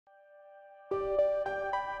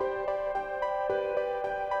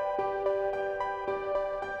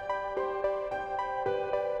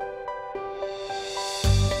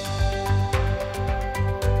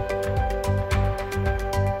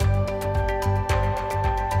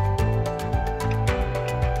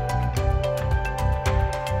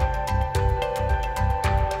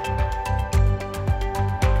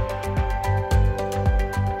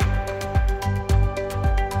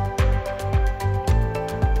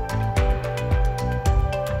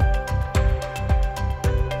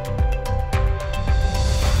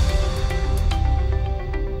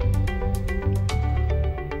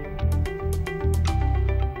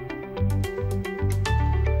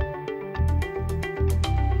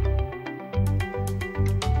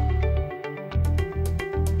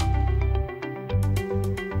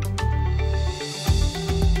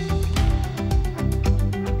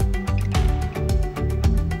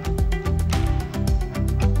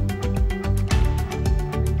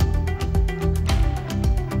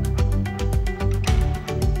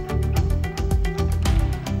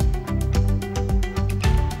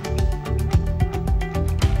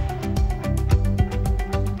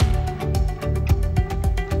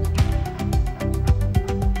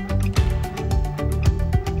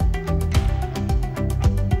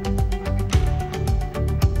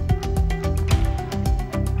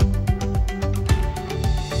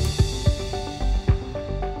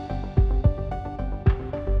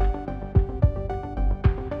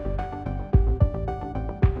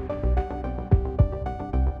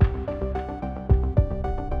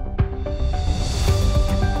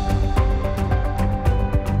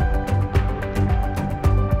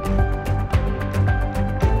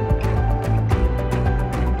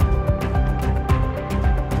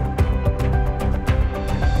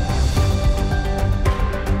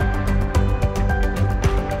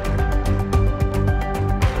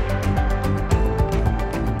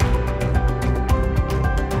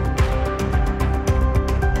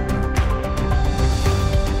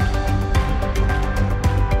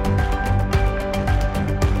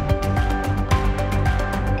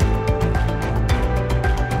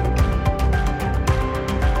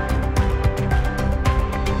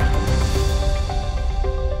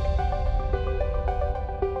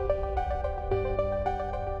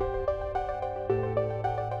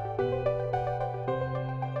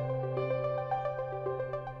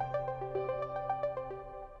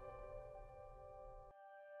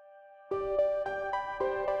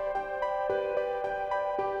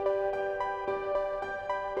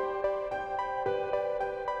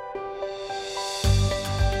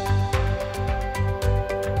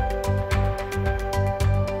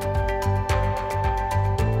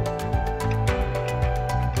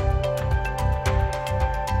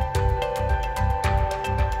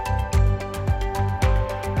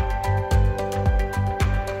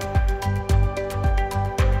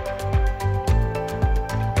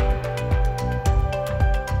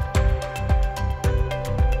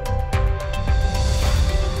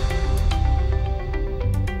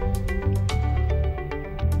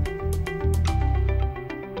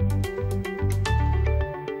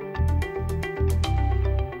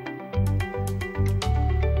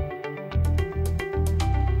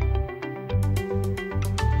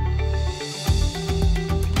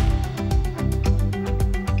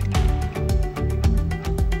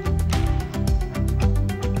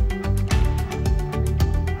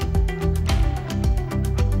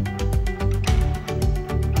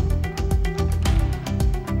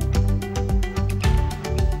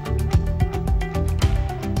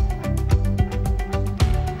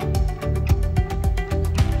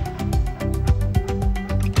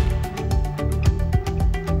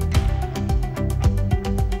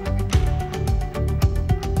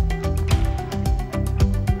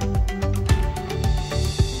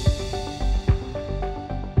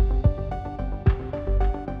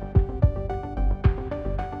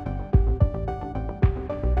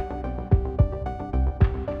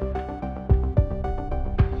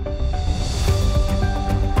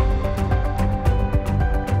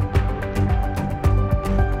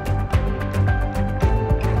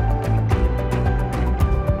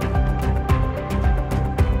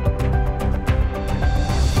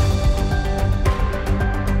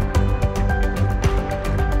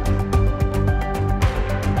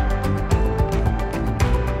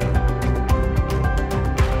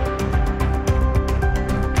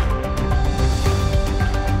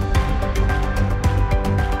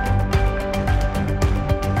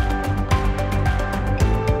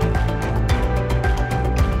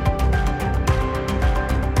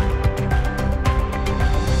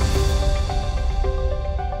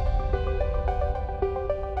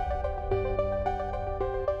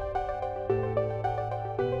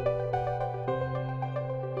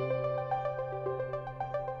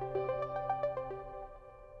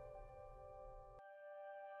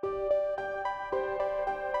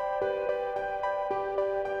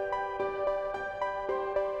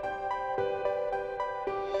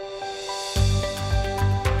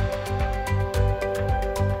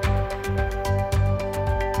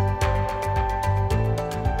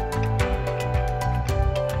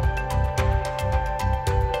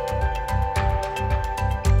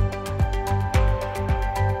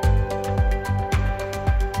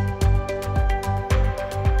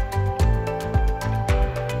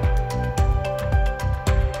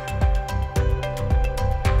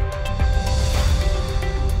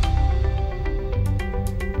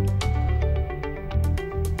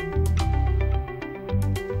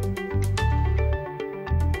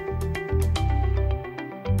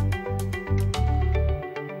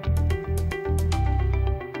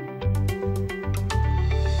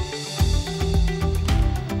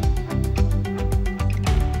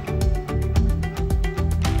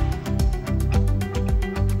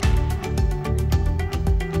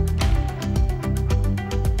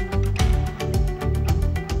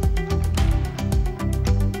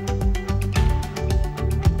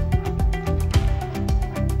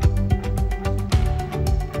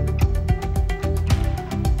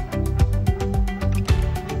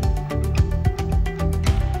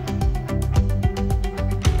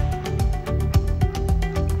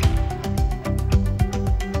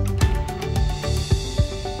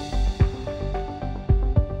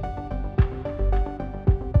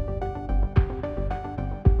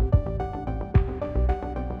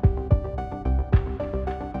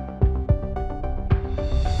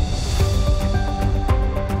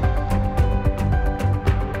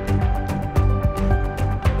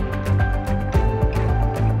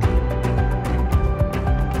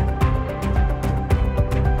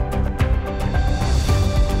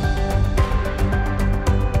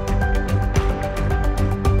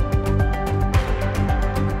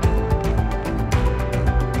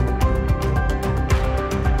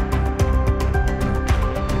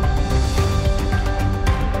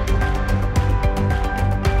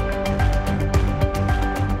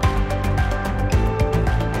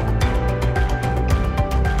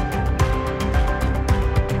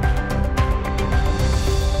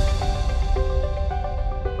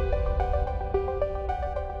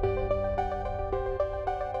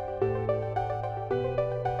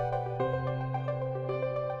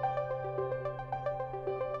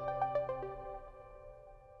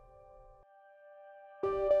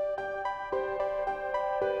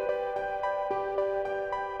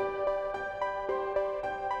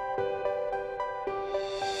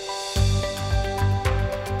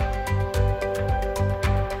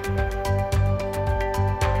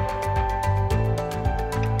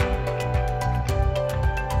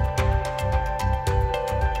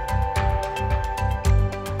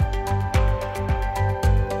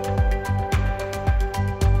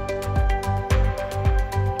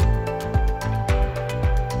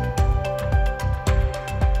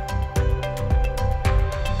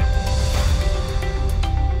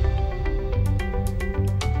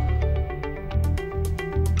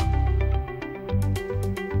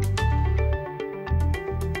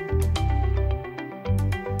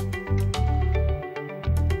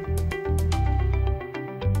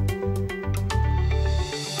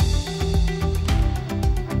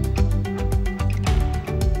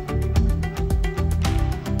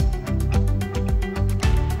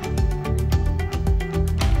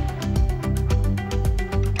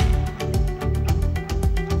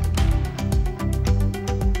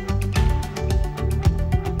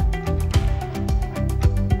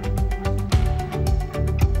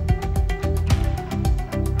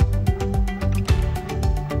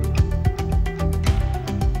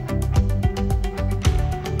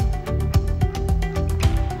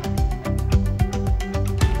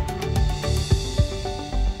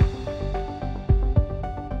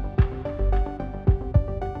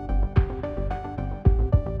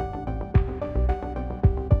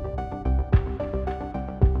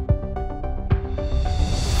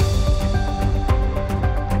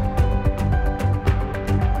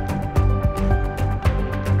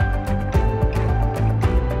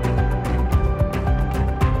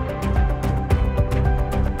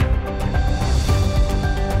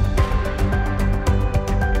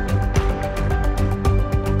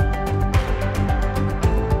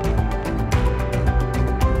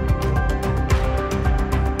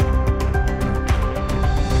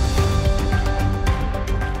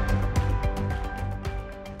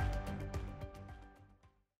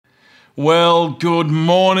Well, good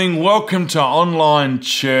morning. Welcome to Online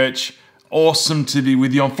Church. Awesome to be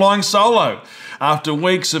with you. I'm flying solo after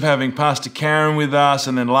weeks of having Pastor Karen with us,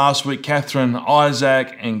 and then last week, Catherine,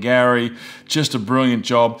 Isaac, and Gary. Just a brilliant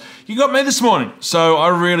job. You got me this morning. So I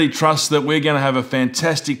really trust that we're going to have a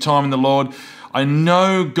fantastic time in the Lord. I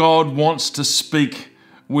know God wants to speak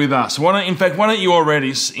with us. Why don't you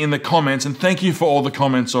already in the comments, and thank you for all the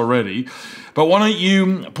comments already, but why don't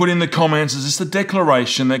you put in the comments, is this the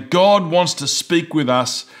declaration that God wants to speak with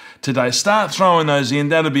us today? Start throwing those in.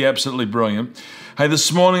 That'd be absolutely brilliant. Hey,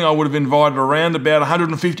 this morning I would have invited around about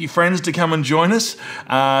 150 friends to come and join us.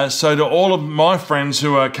 So to all of my friends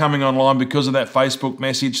who are coming online because of that Facebook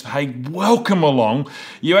message, hey, welcome along.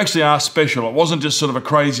 You actually are special. It wasn't just sort of a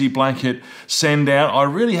crazy blanket send out. I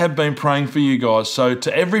really have been praying for you guys. So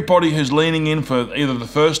to everybody who's leaning in for either the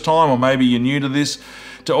first time or maybe you're new to this,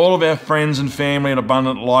 to all of our friends and family at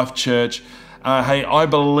Abundant Life Church, hey, I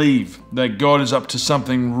believe that God is up to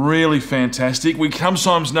something really fantastic. We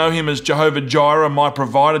sometimes know him as Jehovah Jireh, my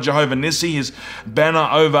provider, Jehovah Nissi. His banner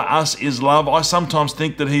over us is love. I sometimes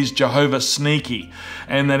think that he's Jehovah Sneaky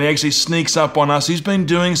and that he actually sneaks up on us. He's been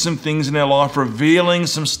doing some things in our life, revealing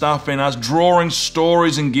some stuff in us, drawing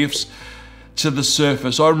stories and gifts to the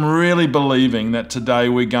surface. I'm really believing that today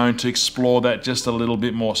we're going to explore that just a little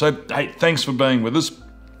bit more. So, hey, thanks for being with us.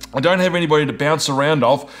 I don't have anybody to bounce around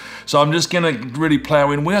off, so I'm just going to really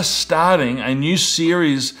plow in. We are starting a new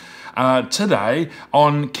series today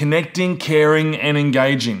on connecting, caring, and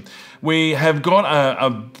engaging. We have got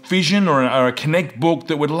a vision or a connect book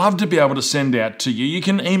that we'd love to be able to send out to you. You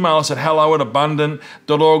can email us at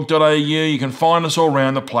hello@abundant.org.au. You can find us all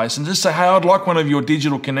around the place and just say, hey, I'd like one of your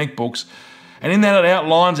digital connect books. And in that, it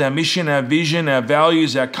outlines our mission, our vision, our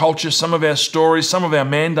values, our culture, some of our stories, some of our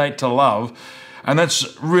mandate to love. And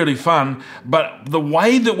that's really fun. But the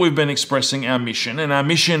way that we've been expressing our mission, and our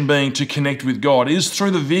mission being to connect with God, is through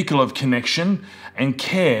the vehicle of connection and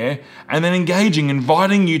care, and then engaging,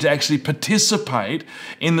 inviting you to actually participate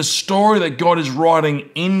in the story that God is writing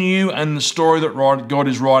in you and the story that God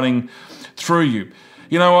is writing through you.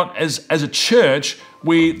 You know what? As a church,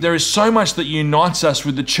 there is so much that unites us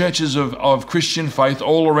with the churches of Christian faith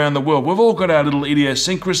all around the world. We've all got our little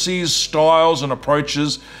idiosyncrasies, styles, and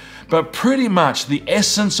approaches. But pretty much the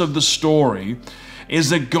essence of the story is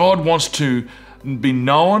that God wants to be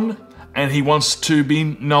known, and he wants to be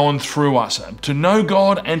known through us, to know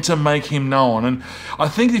God and to make him known. And I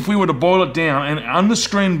think if we were to boil it down, and on the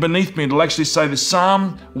screen beneath me, it'll actually say this,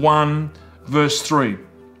 Psalm 1 verse 3.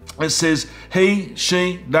 It says, he,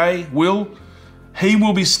 she, they will, he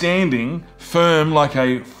will be standing firm like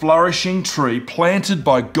a flourishing tree planted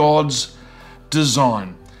by God's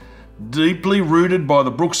design, deeply rooted by the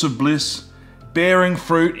brooks of bliss, bearing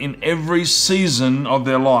fruit in every season of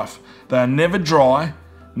their life. They are never dry,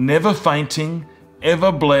 never fainting,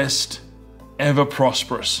 ever blessed, ever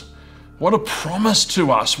prosperous. What a promise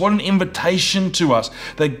to us. What an invitation to us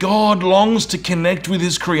that God longs to connect with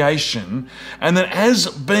his creation, and that as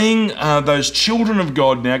being those children of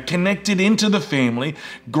God now, connected into the family,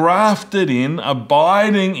 grafted in,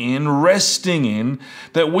 abiding in, resting in,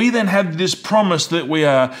 that we then have this promise that we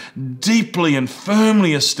are deeply and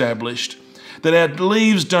firmly established, that our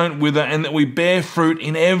leaves don't wither, and that we bear fruit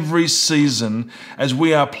in every season as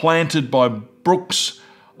we are planted by brooks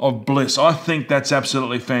of bliss. I think that's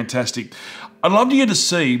absolutely fantastic. I'd love you to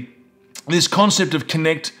see this concept of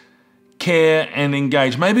connect, care, and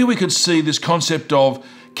engage. Maybe we could see this concept of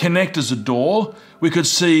connect as a door, we could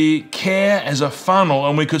see care as a funnel,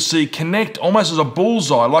 and we could see connect almost as a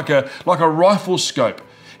bullseye, like a rifle scope.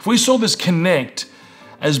 If we saw this connect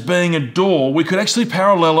as being a door, we could actually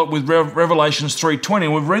parallel it with Revelations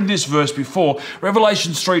 3:20. We've read this verse before.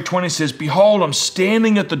 Revelations 3:20 says, behold, I'm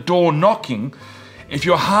standing at the door knocking. If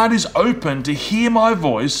your heart is open to hear my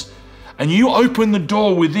voice, and you open the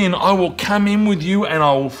door within, I will come in with you, and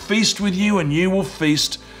I will feast with you, and you will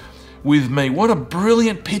feast with me. What a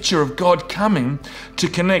brilliant picture of God coming to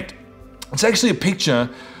connect. It's actually a picture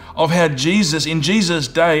of how in Jesus'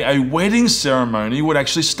 day, a wedding ceremony would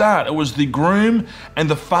actually start. It was the groom and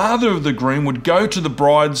the father of the groom would go to the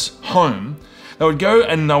bride's home. They would go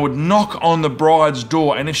and they would knock on the bride's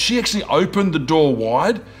door, and if she actually opened the door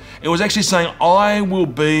wide, it was actually saying, I will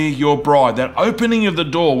be your bride. That opening of the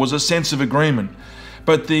door was a sense of agreement.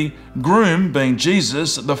 But the groom, being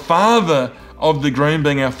Jesus, the father of the groom,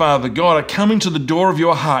 being our Father God, are coming to the door of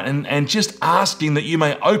your heart and just asking that you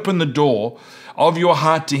may open the door of your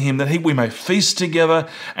heart to him, that we may feast together,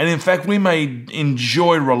 and in fact we may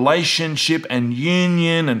enjoy relationship and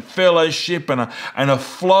union and fellowship and a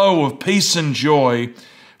flow of peace and joy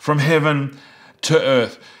from heaven to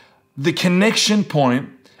earth. The connection point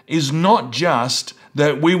is not just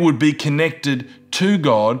that we would be connected to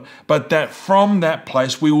God, but that from that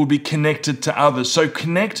place we will be connected to others. So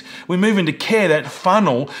connect, we move into care, that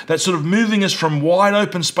funnel, that's sort of moving us from wide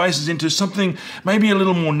open spaces into something maybe a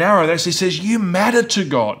little more narrow. That actually says you matter to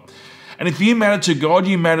God. And if you matter to God,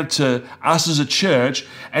 you matter to us as a church.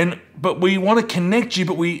 But we want to connect you,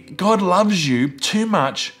 but God loves you too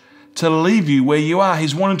much to leave you where you are.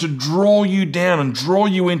 He's wanting to draw you down and draw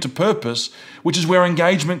you into purpose, which is where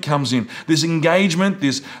engagement comes in. This engagement,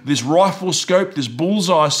 this rifle scope, this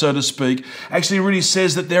bullseye, so to speak, actually really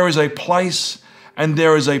says that there is a place and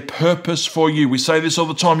there is a purpose for you. We say this all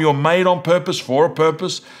the time. You're made on purpose for a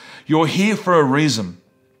purpose. You're here for a reason.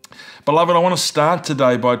 Beloved, I want to start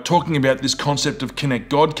today by talking about this concept of connect.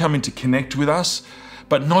 God coming to connect with us,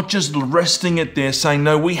 but not just resting it there saying,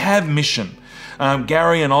 no, we have mission.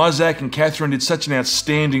 Gary and Isaac and Catherine did such an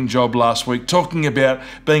outstanding job last week talking about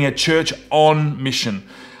being a church on mission.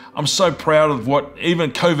 I'm so proud of what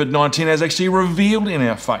even COVID-19 has actually revealed in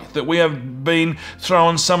our faith, that we have been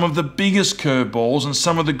thrown some of the biggest curveballs and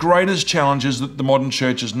some of the greatest challenges that the modern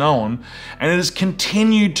church has known, and it has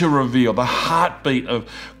continued to reveal the heartbeat of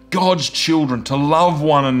God's children, to love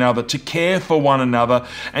one another, to care for one another,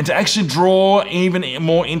 and to actually draw even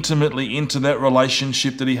more intimately into that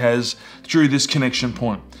relationship that He has through this connection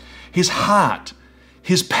point. His heart,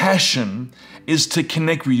 His passion is to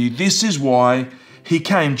connect with you. This is why He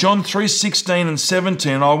came. John 3:16 and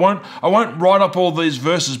 17. I won't write up all these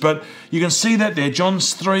verses, but you can see that there. John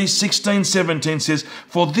 3:16, 17 says,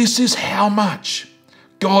 "For this is how much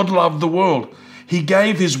God loved the world. He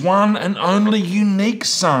gave His one and only unique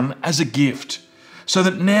Son as a gift, so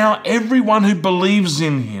that now everyone who believes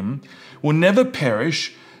in Him will never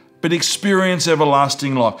perish, but experience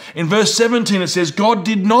everlasting life." In verse 17 it says, "God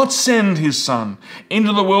did not send His Son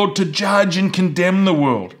into the world to judge and condemn the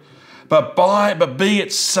world, but be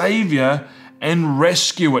its Saviour and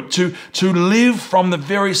rescue it, to live from the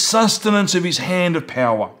very sustenance of His hand of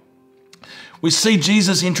power." We see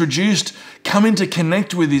Jesus introduced, coming to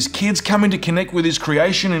connect with His kids, coming to connect with His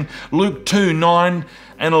creation in Luke 2:9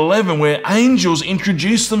 and 11, where angels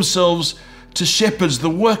introduce themselves to shepherds,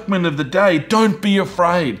 the workmen of the day. "Don't be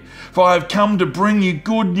afraid, for I have come to bring you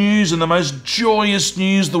good news and the most joyous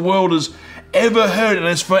news the world has ever heard, and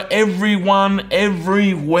it's for everyone,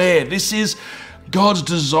 everywhere." This is God's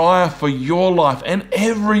desire for your life and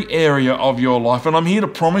every area of your life. And I'm here to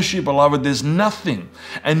promise you, beloved, there's nothing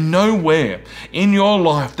and nowhere in your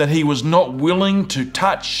life that He was not willing to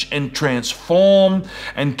touch and transform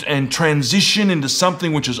and transition into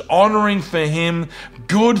something which is honoring for Him,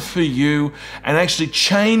 good for you, and actually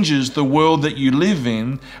changes the world that you live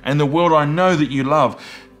in and the world I know that you love.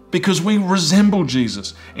 Because we resemble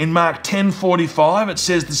Jesus. In Mark 10:45, it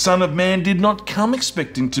says, "The Son of Man did not come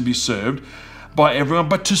expecting to be served by everyone,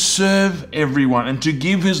 but to serve everyone and to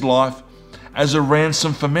give His life as a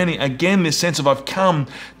ransom for many." Again, this sense of I've come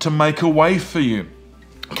to make a way for you.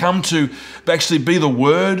 Come to actually be the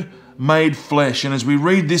Word made flesh. And as we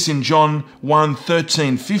read this in John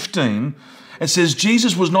 1:13, 15, it says,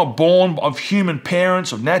 "Jesus was not born of human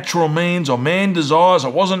parents, of natural means, or man desires.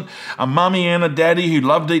 It wasn't a mummy and a daddy who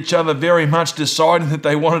loved each other very much, deciding that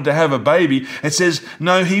they wanted to have a baby." It says,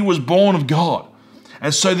 no, He was born of God.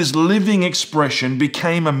 And so this living expression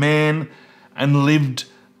became a man and lived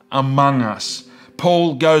among us.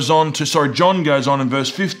 John goes on in verse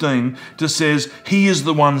 15 to says, "He is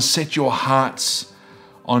the one, set your hearts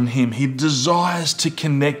on Him." He desires to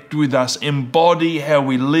connect with us, embody how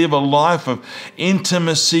we live a life of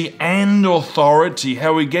intimacy and authority,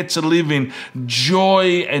 how we get to live in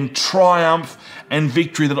joy and triumph and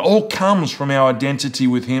victory. That all comes from our identity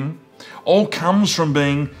with Him, all comes from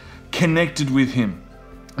being connected with Him.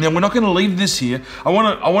 Now, we're not going to leave this here. I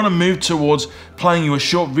want to move towards playing you a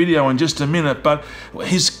short video in just a minute, but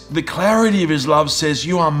the clarity of His love says,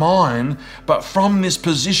 "You are mine," but from this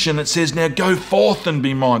position it says, "Now go forth and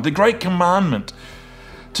be mine." The great commandment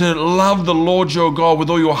to love the Lord your God with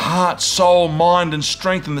all your heart, soul, mind, and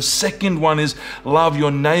strength. And the second one is love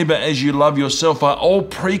your neighbor as you love yourself, are all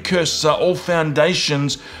precursors, are all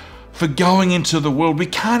foundations for going into the world. We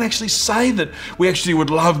can't actually say that we actually would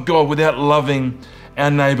love God without loving our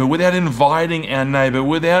neighbor, without inviting our neighbor,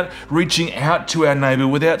 without reaching out to our neighbor,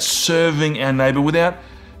 without serving our neighbor, without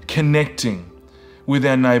connecting with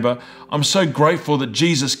our neighbor. I'm so grateful that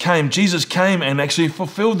Jesus came. Jesus came and actually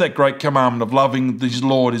fulfilled that great commandment of loving His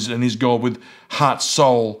Lord and His God with heart,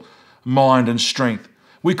 soul, mind, and strength.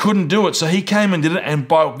 We couldn't do it, so He came and did it. And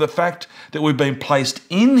by the fact that we've been placed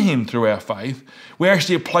in Him through our faith, we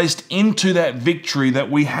actually are placed into that victory that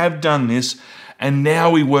we have done this, and now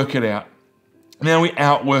we work it out. Now we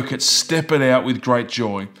outwork it, step it out with great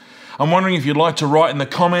joy. I'm wondering if you'd like to write in the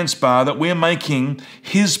comments bar that we're making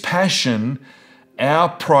His passion our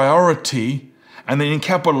priority, and then in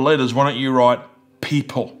capital letters, why don't you write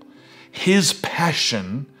people? His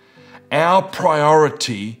passion, our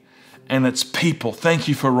priority, and it's people. Thank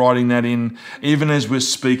you for writing that in, even as we're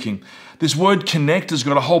speaking. This word connect has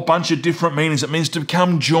got a whole bunch of different meanings. It means to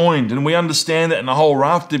become joined, and we understand that in a whole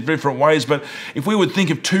raft of different ways. But if we would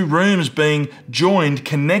think of two rooms being joined,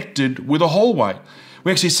 connected with a hallway,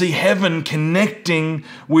 we actually see heaven connecting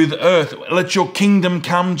with earth. Let your kingdom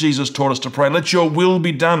come, Jesus taught us to pray. Let your will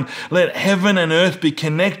be done. Let heaven and earth be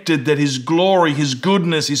connected, that His glory, His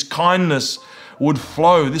goodness, His kindness would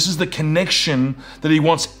flow. This is the connection that He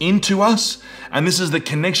wants into us, and this is the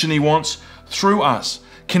connection He wants through us.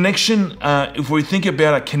 Connection, if we think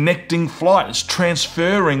about a connecting flight, it's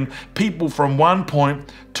transferring people from one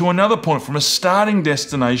point to another point, from a starting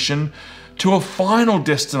destination to a final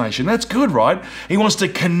destination. That's good, right? He wants to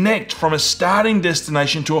connect from a starting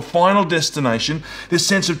destination to a final destination, this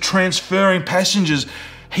sense of transferring passengers.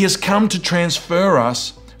 He has come to transfer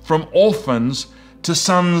us from orphans to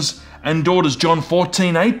sons and daughters. John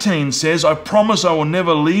 14:18 says, I promise I will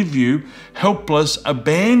never leave you helpless,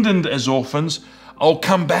 abandoned as orphans. I'll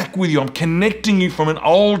come back with you. I'm connecting you from an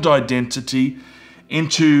old identity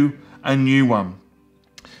into a new one.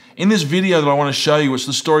 In this video that I want to show you, it's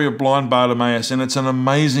the story of blind Bartimaeus, and it's an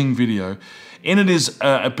amazing video. In it is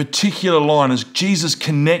a particular line as Jesus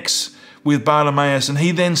connects with Bartimaeus, and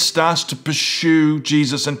he then starts to pursue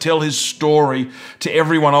Jesus and tell his story to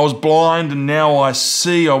everyone. I was blind and now I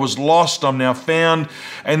see. I was lost, I'm now found.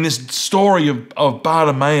 And this story of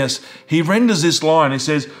Bartimaeus, he renders this line. He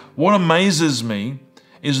says, what amazes me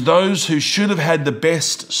is those who should have had the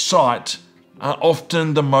best sight are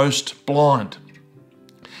often the most blind.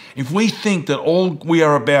 If we think that all we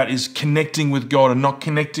are about is connecting with God and not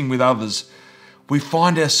connecting with others, we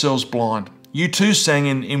find ourselves blind. U2 sang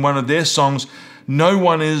in one of their songs, no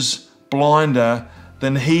one is blinder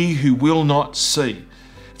than he who will not see.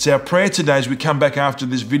 It's our prayer today as we come back after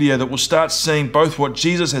this video that we'll start seeing both what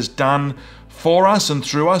Jesus has done for us and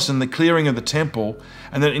through us in the clearing of the temple,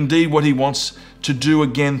 and that indeed what He wants to do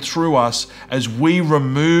again through us as we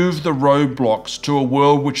remove the roadblocks to a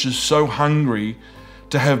world which is so hungry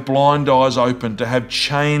to have blind eyes opened, to have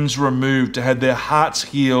chains removed, to have their hearts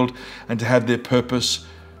healed, and to have their purpose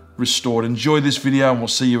restored. Enjoy this video, and we'll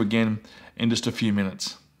see you again in just a few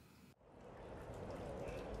minutes.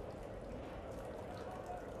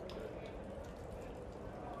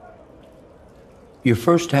 You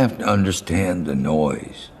first have to understand the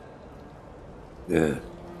noise, the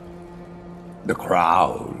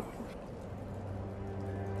crowd.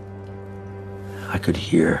 I could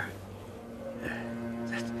hear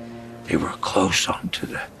that they were close onto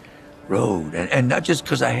the road, and not just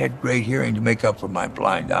because I had great hearing to make up for my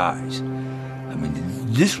blind eyes. I mean,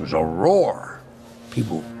 this was a roar.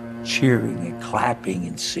 People cheering and clapping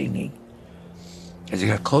and singing. As they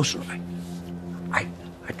got closer, I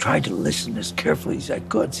tried to listen as carefully as I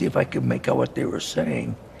could, see if I could make out what they were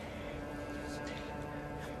saying.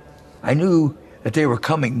 I knew that they were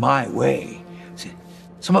coming my way. See,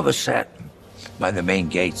 some of us sat by the main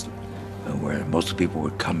gates where most people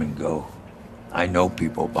would come and go. I know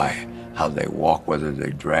people by how they walk, whether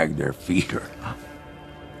they drag their feet or not.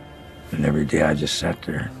 And every day I just sat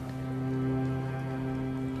there,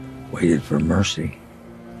 waited for mercy.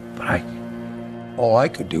 But all I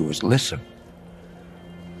could do was listen.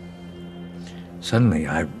 Suddenly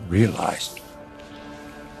I realized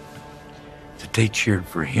that they cheered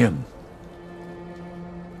for him.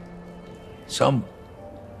 Some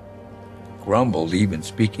grumbled, even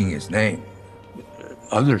speaking his name.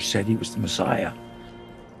 Others said he was the Messiah.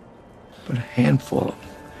 But a handful of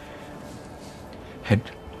them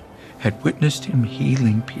had witnessed him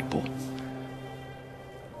healing people.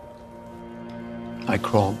 I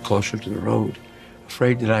crawled closer to the road,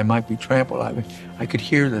 afraid that I might be trampled. I could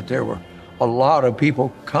hear that there were a lot of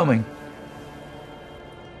people coming.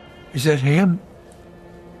 Is that him?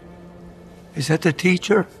 Is that the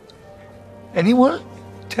teacher? Anyone?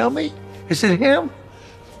 Tell me, is it him?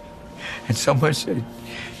 And someone said,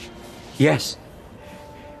 yes,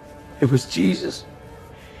 it was Jesus.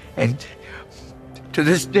 And to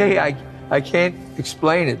this day, I can't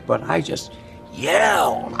explain it, but I just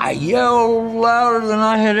yelled. I yelled louder than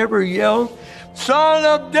I had ever yelled. Son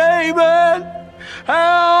of David,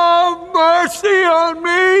 have mercy on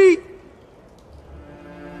me.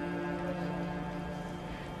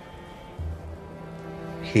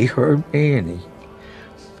 He heard me and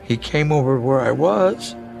he came over where I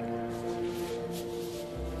was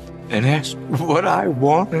and asked what I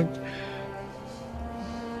wanted.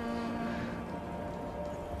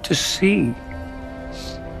 to see.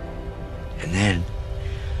 And then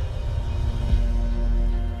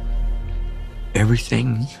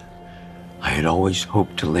everything I had always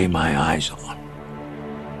hoped to lay my eyes on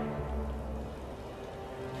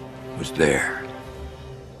was there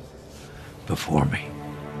before me.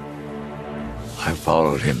 I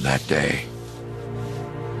followed him that day,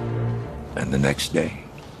 and the next day,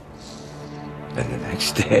 and the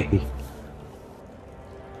next day.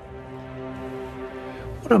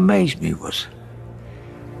 What amazed me was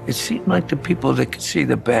it seemed like the people that could see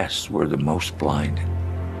the best were the most blinded.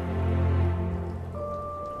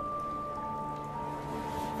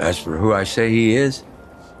 As for who I say he is,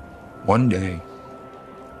 one day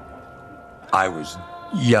I was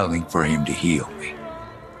yelling for him to heal me.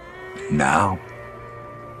 Now,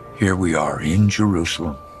 here we are in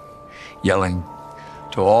Jerusalem, yelling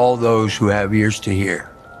to all those who have ears to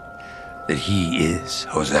hear that he is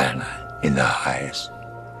Hosanna in the highest.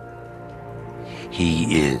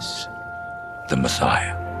 He is the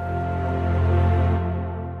Messiah.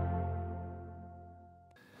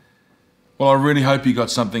 Well, I really hope you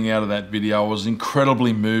got something out of that video. I was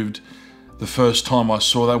incredibly moved the first time I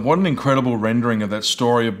saw that. What an incredible rendering of that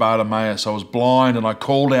story of Bartimaeus. I was blind and I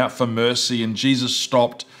called out for mercy, and Jesus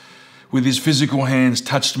stopped with his physical hands,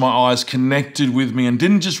 touched my eyes, connected with me, and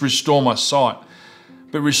didn't just restore my sight,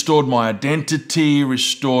 but restored my identity,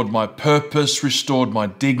 restored my purpose, restored my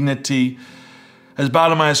dignity. As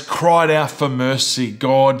Bartimaeus cried out for mercy,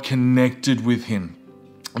 God connected with him.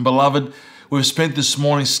 And beloved, we've spent this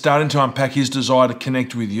morning starting to unpack his desire to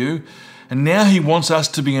connect with you. And now he wants us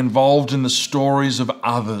to be involved in the stories of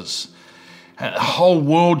others. A whole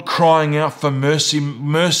world crying out for mercy.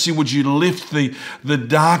 Mercy, would you lift the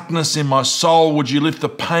darkness in my soul? Would you lift the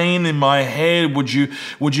pain in my head? Would you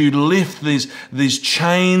lift these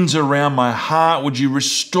chains around my heart? Would you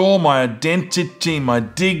restore my identity, my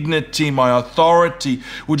dignity, my authority?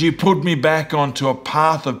 Would you put me back onto a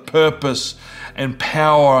path of purpose and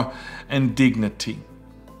power and dignity?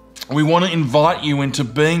 We want to invite you into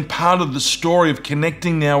being part of the story of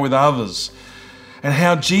connecting now with others, and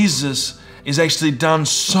how Jesus is actually done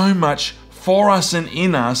so much for us and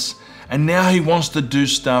in us, and now he wants to do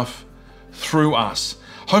stuff through us.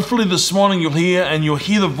 Hopefully this morning you'll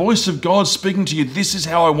hear the voice of God speaking to you. This is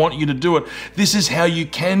how I want you to do it. This is how you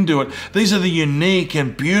can do it. These are the unique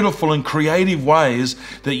and beautiful and creative ways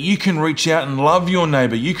that you can reach out and love your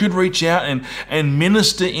neighbor. You could reach out and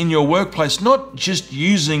minister in your workplace, not just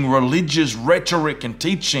using religious rhetoric and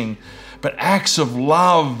teaching, but acts of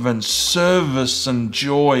love and service and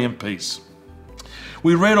joy and peace.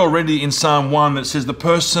 We read already in Psalm 1 that says the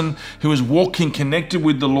person who is walking connected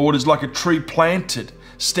with the Lord is like a tree planted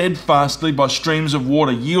steadfastly by streams of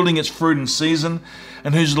water, yielding its fruit in season,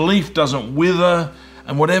 and whose leaf doesn't wither,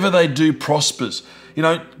 and whatever they do prospers. You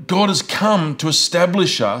know, God has come to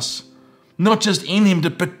establish us, not just in him,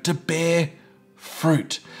 but to bear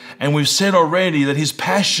fruit. And we've said already that his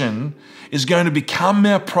passion is going to become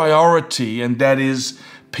our priority, and that is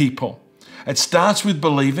people. It starts with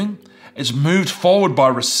believing. It's moved forward by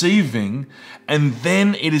receiving, and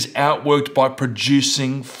then it is outworked by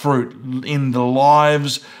producing fruit in the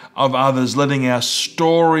lives of others, letting our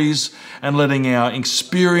stories and letting our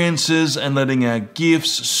experiences and letting our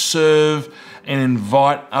gifts serve and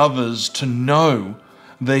invite others to know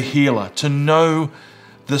the healer, to know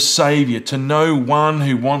the Savior, to know one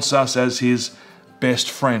who wants us as his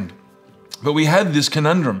best friend. But we have this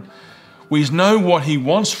conundrum. We know what he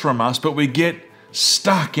wants from us, but we get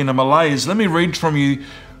stuck in a malaise. Let me read from you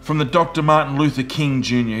from the Dr. Martin Luther King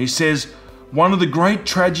Jr. He says, one of the great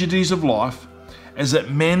tragedies of life is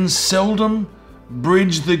that men seldom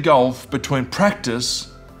bridge the gulf between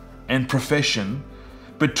practice and profession,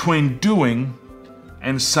 between doing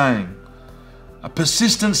and saying. A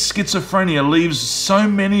persistent schizophrenia leaves so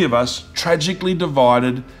many of us tragically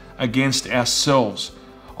divided against ourselves.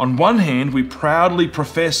 On one hand, we proudly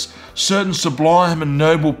profess certain sublime and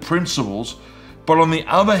noble principles, but on the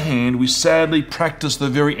other hand, we sadly practice the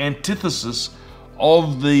very antithesis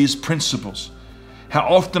of these principles. How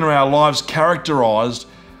often are our lives characterized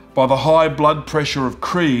by the high blood pressure of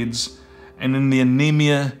creeds and in the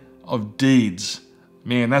anemia of deeds?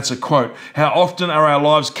 Man, that's a quote. How often are our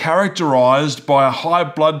lives characterized by a high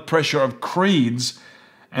blood pressure of creeds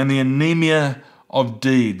and the anemia of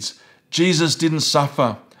deeds? Jesus didn't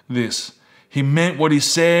suffer this. He meant what he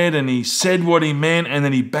said, and he said what he meant, and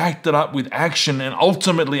then he backed it up with action, and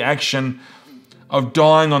ultimately action of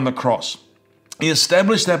dying on the cross. He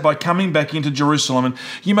established that by coming back into Jerusalem. And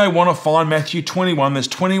you may want to find Matthew 21. There's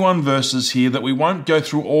 21 verses here that we won't go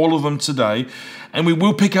through all of them today. And we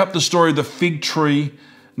will pick up the story of the fig tree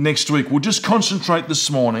next week. We'll just concentrate this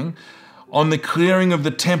morning on the clearing of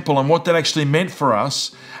the temple and what that actually meant for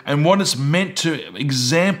us and what it's meant to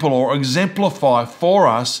example or exemplify for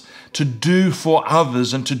us to do for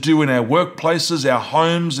others and to do in our workplaces, our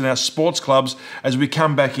homes, and our sports clubs as we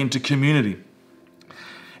come back into community.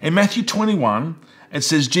 In Matthew 21, it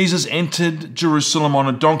says Jesus entered Jerusalem on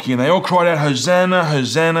a donkey and they all cried out, "Hosanna,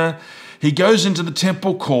 Hosanna." He goes into the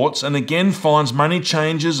temple courts and again finds money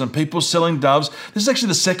changers and people selling doves. This is actually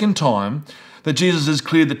the second time that Jesus has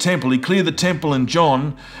cleared the temple. He cleared the temple in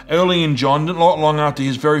John, early in John, not long after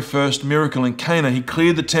his very first miracle in Cana. He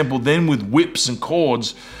cleared the temple then with whips and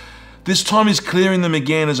cords. This time he's clearing them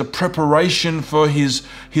again as a preparation for his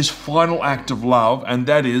final act of love, and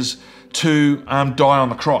that is to die on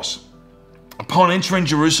the cross. Upon entering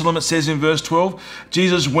Jerusalem, it says in verse 12,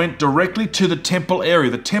 Jesus went directly to the temple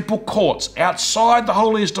area, the temple courts, outside the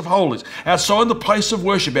holiest of holies, outside the place of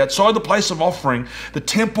worship, outside the place of offering, the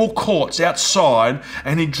temple courts outside,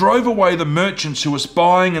 and he drove away the merchants who were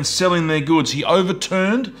buying and selling their goods. He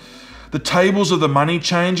overturned the tables of the money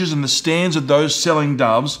changers and the stands of those selling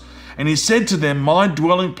doves, and he said to them, "My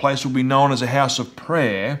dwelling place will be known as a house of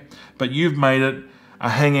prayer, but you've made it a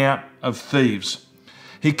hangout of thieves."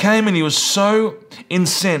 He came and he was so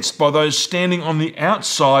incensed by those standing on the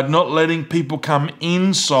outside, not letting people come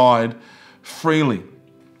inside freely,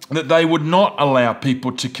 that they would not allow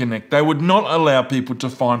people to connect. They would not allow people to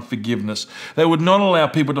find forgiveness. They would not allow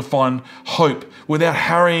people to find hope without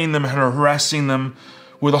harrying them and harassing them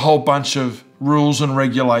with a whole bunch of rules and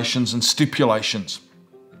regulations and stipulations.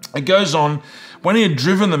 It goes on, when he had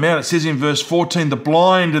driven them out, it says in verse 14, the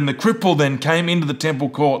blind and the crippled then came into the temple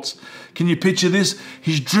courts. Can you picture this?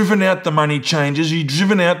 He's driven out the money changers, he's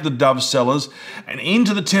driven out the dove sellers, and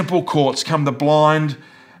into the temple courts come the blind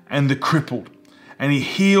and the crippled, and he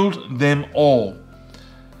healed them all.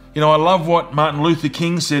 You know, I love what Martin Luther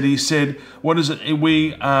King said. He said, what is it?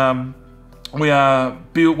 We are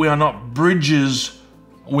not bridges,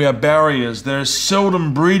 we are barriers. There is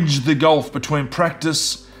seldom bridge the gulf between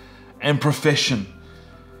practice and profession.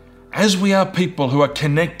 As we are people who are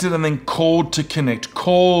connected and then called to connect,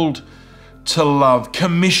 called to love,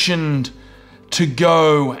 commissioned to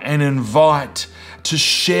go and invite, to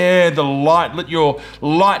share the light. Let your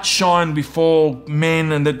light shine before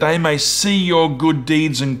men, and that they may see your good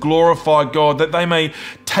deeds and glorify God, that they may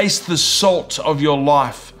taste the salt of your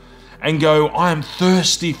life and go, I am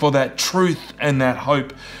thirsty for that truth and that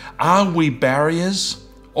hope. Are we barriers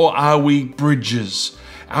or are we bridges?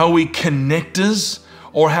 Are we connectors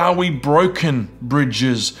or how are we broken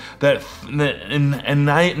bridges that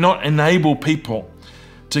not enable people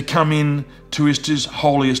to come in to his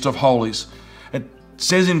holiest of holies? It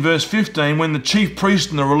says in verse 15, when the chief priest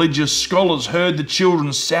and the religious scholars heard the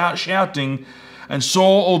children shouting and saw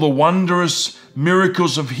all the wondrous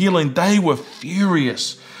miracles of healing, they were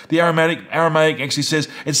furious. The Aramaic actually says,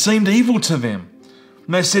 it seemed evil to them.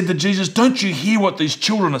 And they said to Jesus, don't you hear what these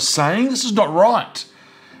children are saying? This is not right.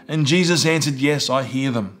 And Jesus answered, yes, I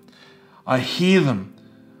hear them. I hear them.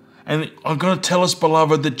 And I'm going to tell us,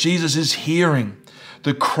 beloved, that Jesus is hearing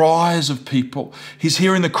the cries of people. He's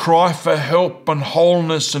hearing the cry for help and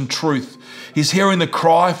wholeness and truth. He's hearing the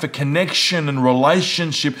cry for connection and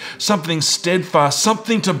relationship, something steadfast,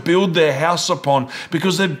 something to build their house upon,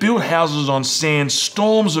 because they've built houses on sand.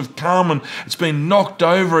 Storms have come and it's been knocked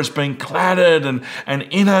over, it's been clattered and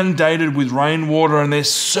inundated with rainwater, and they're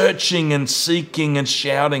searching and seeking and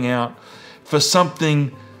shouting out for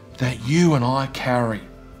something that you and I carry.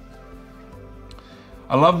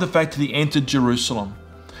 I love the fact that he entered Jerusalem.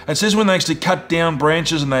 It says when they actually cut down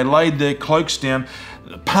branches and they laid their cloaks down,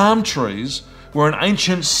 palm trees were an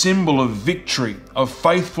ancient symbol of victory, of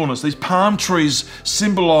faithfulness. These palm trees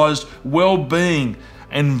symbolized well-being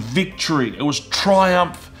and victory. It was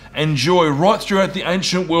triumph and joy right throughout the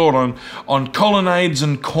ancient world. On colonnades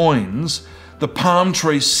and coins, the palm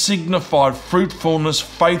tree signified fruitfulness,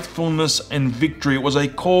 faithfulness, and victory. It was a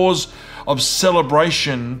cause of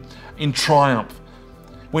celebration in triumph.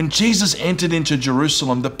 When Jesus entered into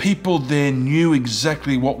Jerusalem, the people there knew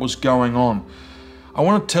exactly what was going on. I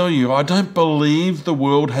want to tell you, I don't believe the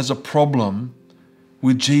world has a problem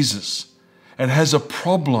with Jesus. It has a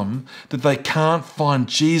problem that they can't find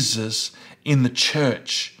Jesus in the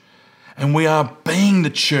church. And we are being the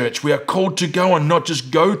church. We are called to go and not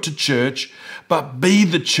just go to church, but be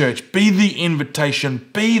the church, be the invitation,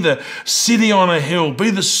 be the city on a hill, be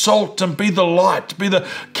the salt and be the light, be the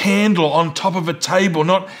candle on top of a table,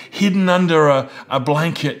 not hidden under a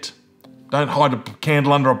blanket. Don't hide a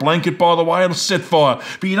candle under a blanket, by the way, it'll set fire.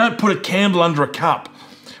 But you don't put a candle under a cup.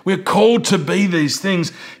 We're called to be these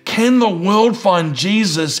things. Can the world find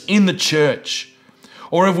Jesus in the church?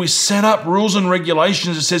 Or have we set up rules and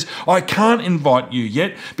regulations that says, I can't invite you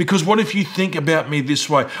yet because what if you think about me this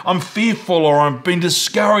way? I'm fearful, or I've been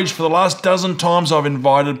discouraged for the last dozen times I've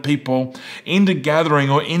invited people into gathering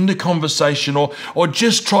or into conversation or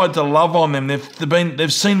just tried to love on them.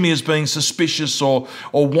 They've seen me as being suspicious or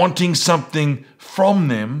wanting something from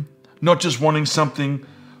them, not just wanting something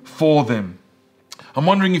for them. I'm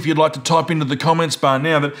wondering if you'd like to type into the comments bar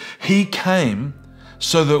now that he came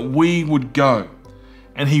so that we would go.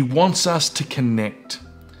 And he wants us to connect.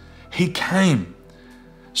 He came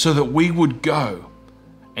so that we would go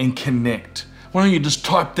and connect. Why don't you just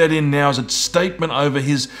type that in now as a statement over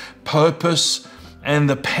his purpose and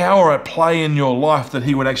the power at play in your life that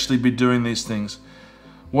he would actually be doing these things.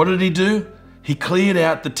 What did he do? He cleared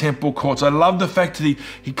out the temple courts. I love the fact that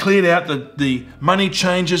he cleared out the money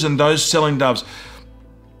changers and those selling doves.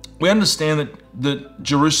 We understand that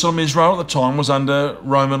Jerusalem, Israel at the time, was under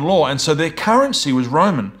Roman law, and so their currency was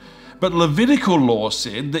Roman. But Levitical law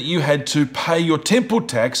said that you had to pay your temple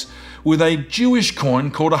tax with a Jewish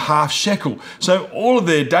coin called a half shekel. So all of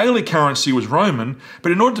their daily currency was Roman,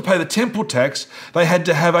 but in order to pay the temple tax, they had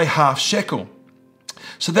to have a half shekel.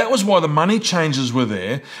 So that was why the money changers were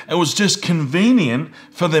there. It was just convenient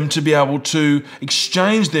for them to be able to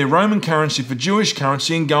exchange their Roman currency for Jewish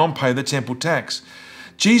currency and go and pay the temple tax.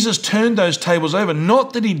 Jesus turned those tables over,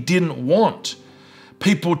 not that he didn't want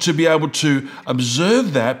people to be able to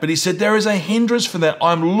observe that, but he said there is a hindrance for that.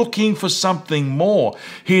 I'm looking for something more.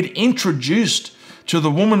 He had introduced to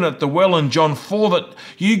the woman at the well in John 4 that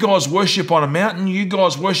you guys worship on a mountain, you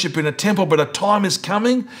guys worship in a temple, but a time is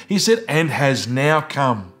coming, he said, and has now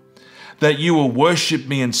come, that you will worship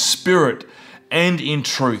me in spirit and in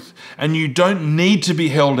truth. And you don't need to be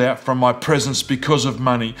held out from my presence because of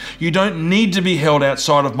money. You don't need to be held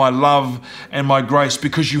outside of my love and my grace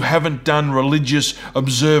because you haven't done religious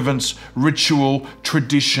observance, ritual,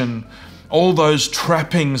 tradition, all those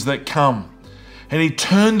trappings that come. And he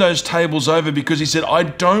turned those tables over because he said, I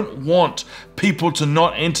don't want people to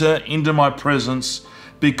not enter into my presence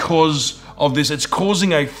because of this. It's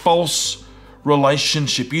causing a false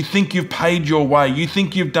relationship. You think you've paid your way. You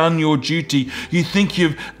think you've done your duty. You think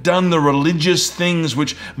you've done the religious things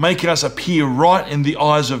which make us appear right in the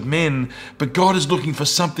eyes of men. But God is looking for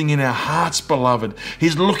something in our hearts, beloved.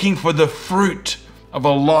 He's looking for the fruit of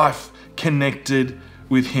a life connected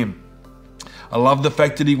with him. I love the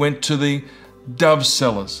fact that he went to the dove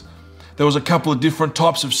sellers. There was a couple of different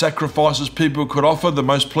types of sacrifices people could offer. The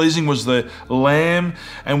most pleasing was the lamb,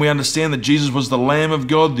 and we understand that Jesus was the Lamb of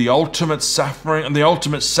God, the ultimate suffering and the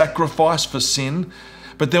ultimate sacrifice for sin.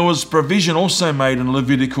 But there was provision also made in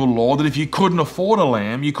Levitical law that if you couldn't afford a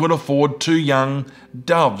lamb, you could afford 2 young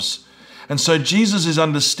doves. And so Jesus is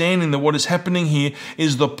understanding that what is happening here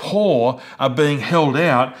is the poor are being held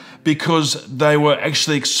out because they were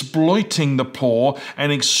actually exploiting the poor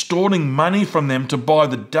and extorting money from them to buy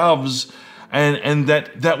the doves. And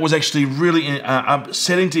that was actually really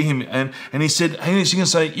upsetting to him. And he said,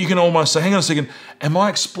 you can almost say, hang on a second, am I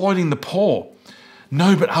exploiting the poor?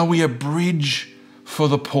 No, but are we a bridge for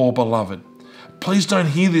the poor, beloved? Please don't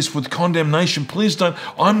hear this with condemnation. Please don't.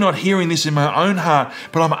 I'm not hearing this in my own heart,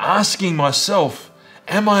 but I'm asking myself,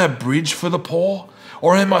 am I a bridge for the poor?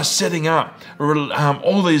 Or am I setting up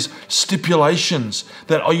all these stipulations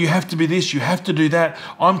that, oh, you have to be this, you have to do that.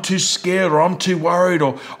 I'm too scared, or I'm too worried,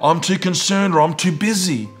 or I'm too concerned, or I'm too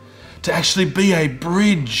busy to actually be a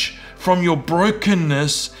bridge from your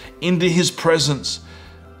brokenness into his presence.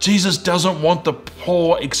 Jesus doesn't want the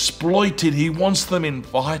poor exploited. He wants them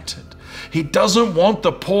invited. He doesn't want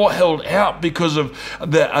the poor held out because of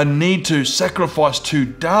a need to sacrifice 2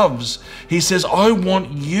 doves. He says, I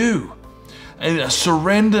want you, a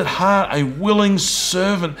surrendered heart, a willing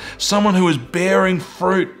servant, someone who is bearing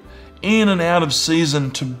fruit in and out of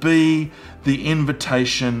season, to be the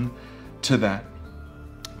invitation to that.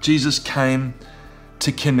 Jesus came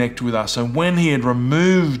to connect with us. And when he had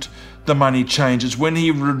removed the money changers, when he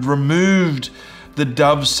had removed the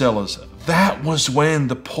dove sellers, that was when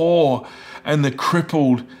the poor and the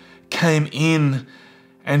crippled came in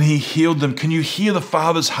and he healed them. Can you hear the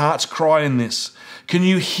Father's heart's cry in this? Can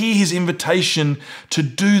you hear his invitation to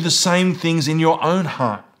do the same things in your own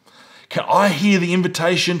heart? Can I hear the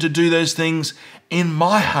invitation to do those things in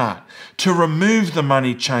my heart to remove the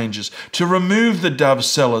money changers, to remove the dove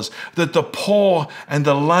sellers, that the poor and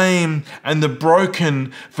the lame and the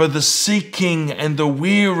broken, for the seeking and the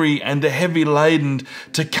weary and the heavy laden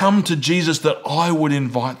to come to Jesus, that I would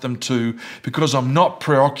invite them to, because I'm not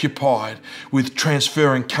preoccupied with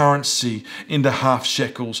transferring currency into half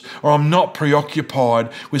shekels, or I'm not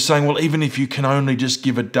preoccupied with saying, well, even if you can only just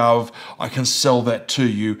give a dove, I can sell that to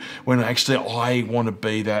you, when actually I want to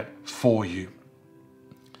be that for you.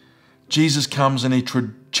 Jesus comes and he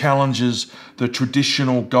challenges the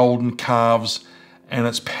traditional golden calves and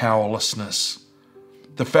its powerlessness.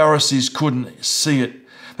 The Pharisees couldn't see it.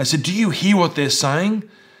 They said, do you hear what they're saying?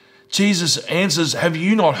 Jesus answers, have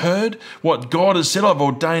you not heard what God has said? I've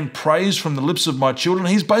ordained praise from the lips of my children.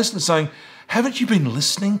 He's basically saying, haven't you been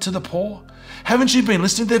listening to the poor? Haven't you been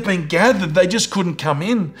listening? They've been gathered. They just couldn't come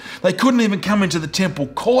in. They couldn't even come into the temple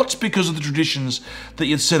courts because of the traditions that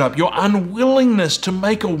you'd set up. Your unwillingness to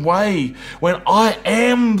make a way when I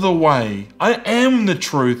am the way, I am the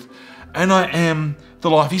truth, and I am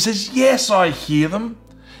the life. He says, yes, I hear them.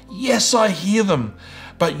 Yes, I hear them.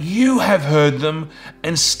 But you have heard them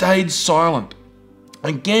and stayed silent.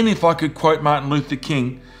 Again, if I could quote Martin Luther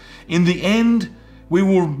King, in the end, we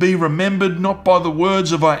will be remembered not by the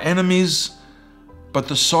words of our enemies, but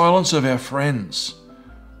the silence of our friends.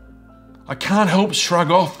 I can't help shrug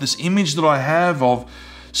off this image that I have of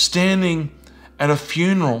standing at a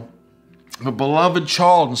funeral of a beloved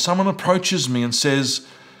child, and someone approaches me and says,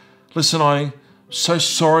 listen, I'm so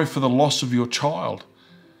sorry for the loss of your child,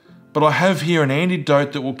 but I have here an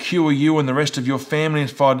antidote that will cure you and the rest of your family.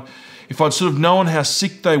 If I'd sort of known how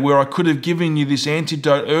sick they were, I could have given you this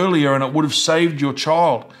antidote earlier and it would have saved your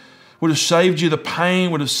child, would have saved you the pain,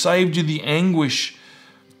 would have saved you the anguish.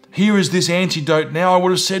 Here is this antidote now. I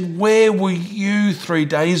would have said, where were you 3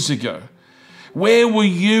 days ago? Where were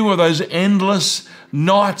you of those endless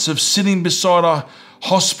nights of sitting beside a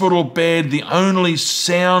hospital bed? The only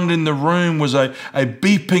sound in the room was a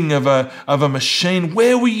beeping of a machine.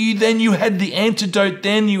 Where were you then? You had the antidote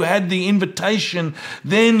then. You had the invitation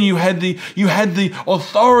then. You had the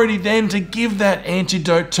authority then to give that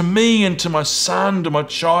antidote to me and to my son, to my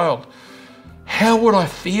child. How would I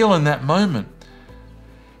feel in that moment?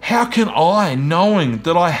 How can I, knowing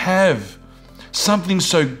that I have something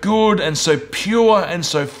so good and so pure and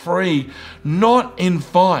so free, not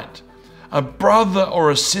invite a brother or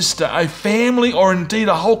a sister, a family, or indeed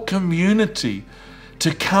a whole community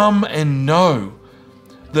to come and know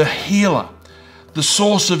the healer, the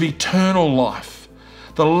source of eternal life,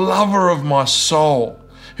 the lover of my soul,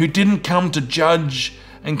 who didn't come to judge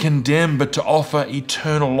and condemn, but to offer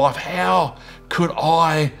eternal life? How could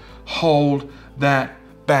I hold that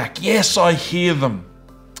back? Yes, I hear them.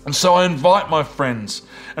 And so I invite my friends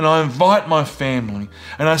and I invite my family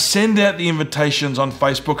and I send out the invitations on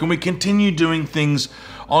Facebook, and we continue doing things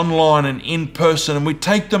online and in person, and we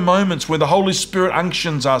take the moments where the Holy Spirit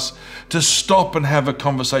unctions us to stop and have a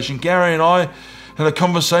conversation. Gary and I had a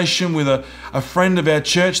conversation with a friend of our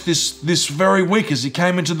church this very week as he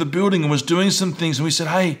came into the building and was doing some things, and we said,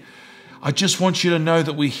 hey, I just want you to know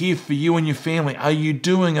that we're here for you and your family. Are you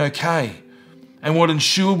doing okay? And what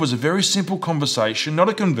ensued was a very simple conversation, not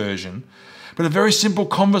a conversion, but a very simple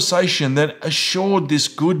conversation that assured this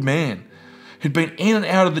good man who'd been in and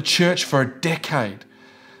out of the church for a decade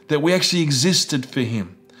that we actually existed for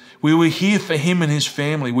him. We were here for him and his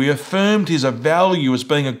family. We affirmed his value as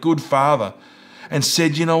being a good father and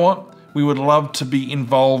said, you know what? We would love to be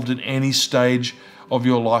involved in any stage of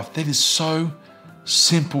your life. That is so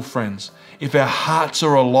simple, friends. If our hearts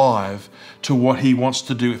are alive to what he wants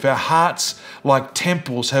to do, if our hearts, like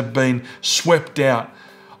temples, have been swept out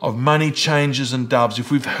of money changers and doves, if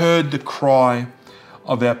we've heard the cry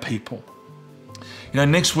of our people. You know,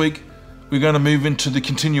 next week we're going to move into the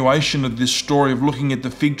continuation of this story of looking at the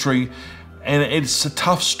fig tree, and it's a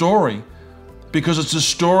tough story because it's a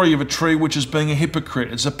story of a tree which is being a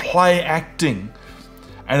hypocrite. It's a play acting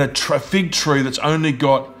and a fig tree that's only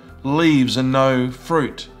got leaves and no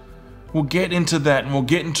fruit. We'll get into that, and we'll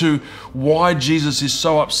get into why Jesus is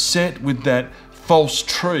so upset with that false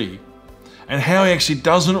tree and how he actually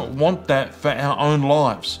doesn't want that for our own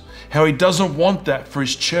lives, how he doesn't want that for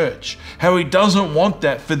his church, how he doesn't want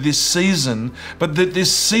that for this season, but that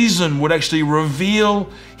this season would actually reveal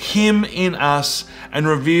him in us and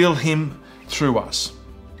reveal him through us.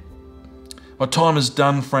 My time is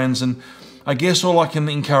done, friends, and I guess all I can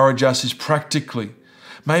encourage us is practically,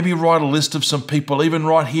 maybe write a list of some people, even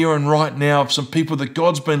right here and right now, of some people that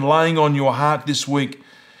God's been laying on your heart this week.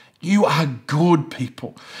 You are good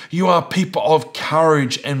people. You are people of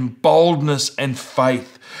courage and boldness and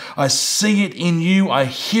faith. I see it in you. I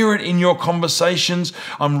hear it in your conversations.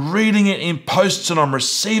 I'm reading it in posts and I'm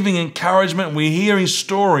receiving encouragement. We're hearing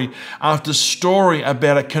story after story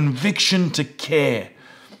about a conviction to care.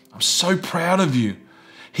 I'm so proud of you.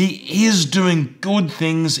 He is doing good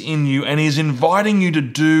things in you and He's inviting you to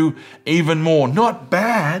do even more. Not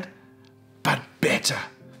bad, but better.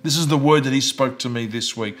 This is the word that He spoke to me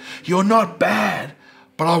this week. You're not bad,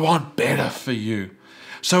 but I want better for you.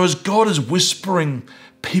 So as God is whispering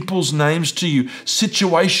people's names to you,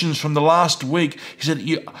 situations from the last week, He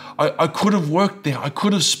said, I could have worked there. I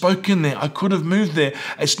could have spoken there. I could have moved there.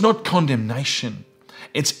 It's not condemnation.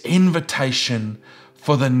 It's invitation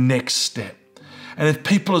for the next step. And if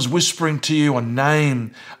people is whispering to you a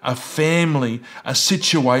name, a family, a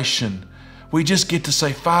situation, we just get to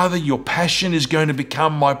say, Father, your passion is going to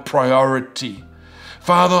become my priority.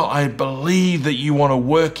 Father, I believe that you want to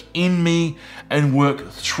work in me and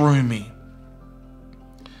work through me.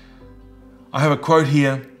 I have a quote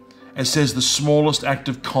here. It says, the smallest act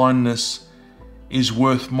of kindness is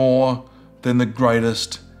worth more than the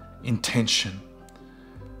greatest intention.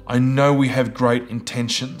 I know we have great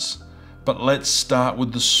intentions, but let's start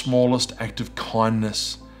with the smallest act of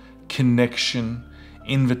kindness, connection,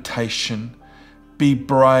 invitation. Be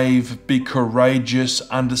brave, be courageous,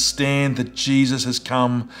 understand that Jesus has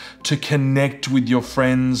come to connect with your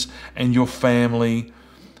friends and your family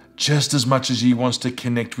just as much as He wants to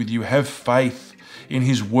connect with you. Have faith in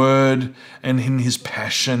His word and in His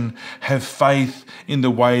passion. Have faith in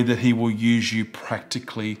the way that He will use you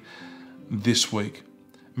practically this week.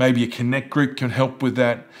 Maybe a connect group can help with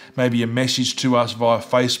that. Maybe a message to us via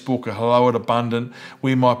Facebook, a hello at Abundant.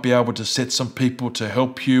 We might be able to set some people to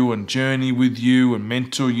help you and journey with you and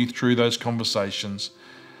mentor you through those conversations.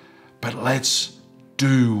 But let's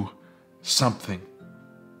do something.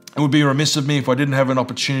 It would be remiss of me if I didn't have an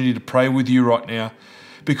opportunity to pray with you right now,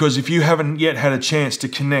 because if you haven't yet had a chance to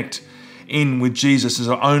connect in with Jesus as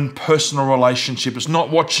our own personal relationship, it's not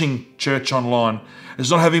watching church online, it's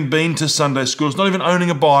not having been to Sunday school, it's not even owning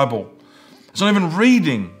a Bible, it's not even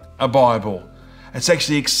reading a Bible. It's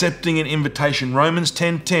actually accepting an invitation. Romans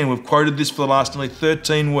 10:10, we've quoted this for the last nearly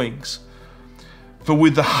 13 weeks. For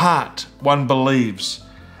with the heart one believes,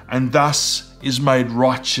 and thus is made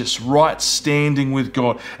righteous, right standing with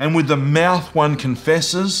God. And with the mouth one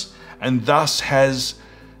confesses, and thus has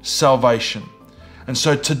salvation. And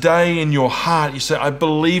so today in your heart, you say, I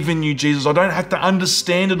believe in you, Jesus. I don't have to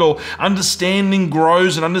understand it all. Understanding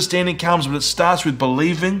grows and understanding comes, but it starts with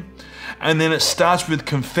believing, and then it starts with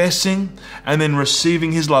confessing, and then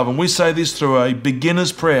receiving His love. And we say this through a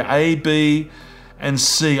beginner's prayer, A, B, and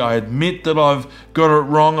C. I admit that I've got it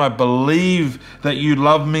wrong. I believe that you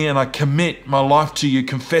love me, and I commit my life to you,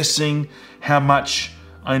 confessing how much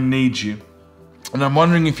I need you. And I'm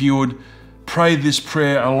wondering if you would pray this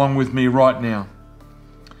prayer along with me right now.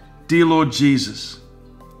 Dear Lord Jesus,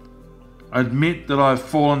 I admit that I've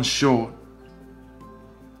fallen short.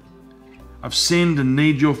 I've sinned and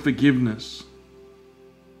need your forgiveness.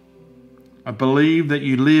 I believe that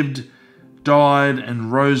you lived, died,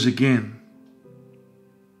 and rose again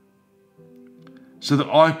so that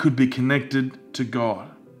I could be connected to God.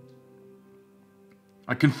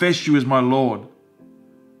 I confess you as my Lord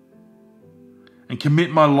and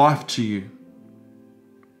commit my life to you.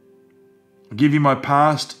 I give you my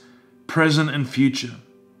past, present, and future.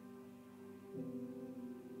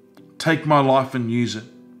 Take my life and use it.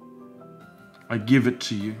 I give it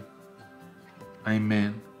to you.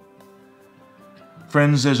 Amen.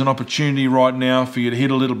 Friends, there's an opportunity right now for you to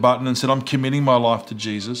hit a little button and say, I'm committing my life to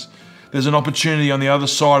Jesus. There's an opportunity on the other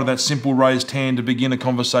side of that simple raised hand to begin a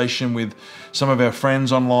conversation with some of our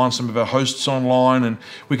friends online, some of our hosts online, and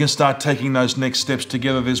we can start taking those next steps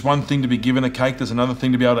together. There's one thing to be given a cake, there's another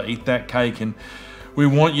thing to be able to eat that cake, and we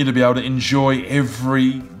want you to be able to enjoy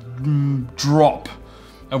every drop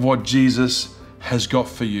of what Jesus has got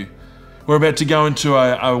for you. We're about to go into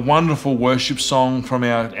a wonderful worship song from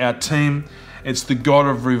our team. It's the God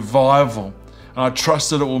of Revival. And I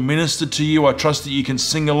trust that it will minister to you. I trust that you can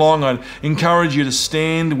sing along. I'd encourage you to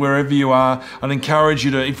stand wherever you are. I'd encourage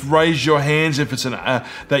you to raise your hands if it's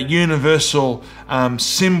that universal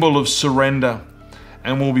symbol of surrender.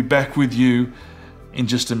 And we'll be back with you in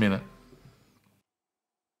just a minute.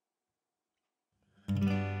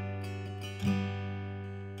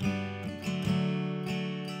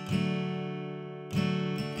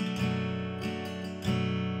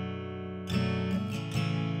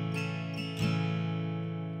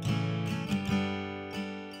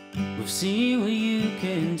 We've seen what you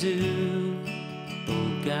can do,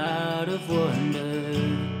 oh God of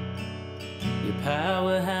wonder.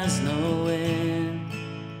 power has no end.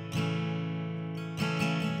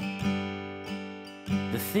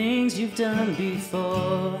 The things you've done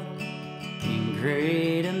before, in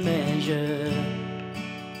greater measure,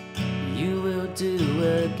 you will do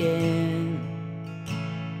again.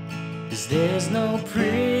 'Cause there's no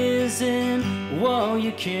prison wall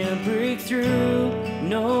you can't break through,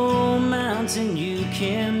 no mountain you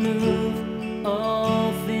can't move.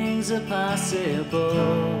 All things are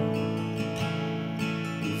possible.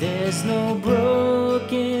 There's no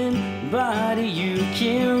broken body you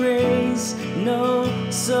can't raise, no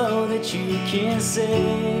soul that you can't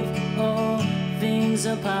save. All things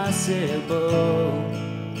are possible.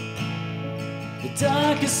 The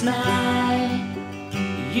darkest night,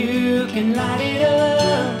 you can light it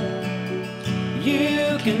up.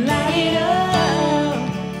 You can light it up.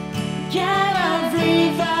 God of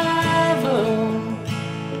revival,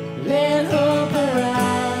 let hope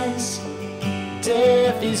arise.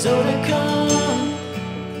 Death is overcome,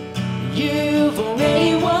 you've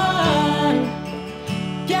already won.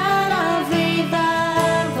 God of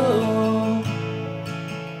revival,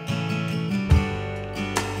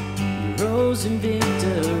 you rose in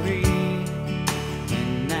victory,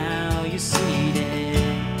 and now you're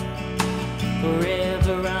seated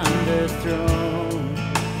forever on the throne.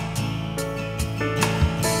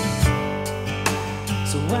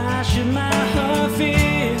 So why should my heart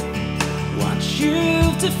fear what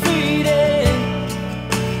you've defeated?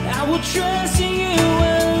 I will trust in you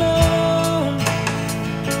alone.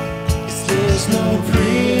 'Cause there's no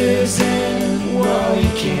prison wall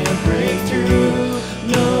you can't break through,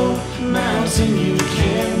 no mountain you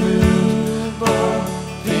can't move. All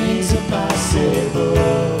things are possible.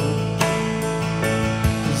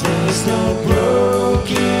 'Cause there's no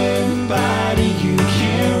broken body you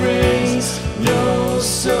can't raise, no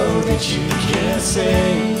soul that you can't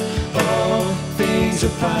save. All things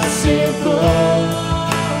are possible.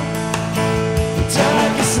 The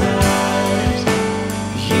darkest night,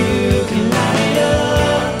 you can light it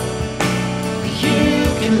up. You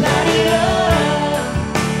can light it up.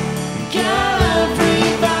 God of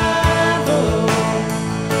revival,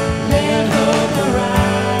 let hope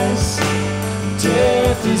arise.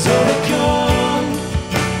 Death is overcome,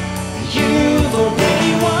 you've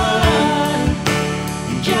already won.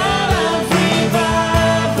 God of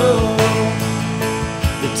revival,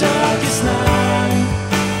 the darkest night,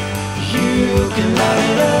 you can light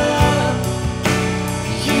it up.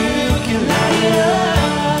 You can light it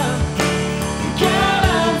up. God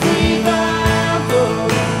of revival,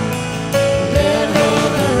 let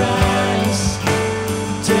hope arise.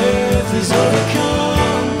 Death is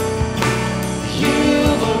overcome,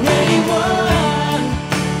 you've already won.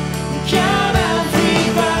 God of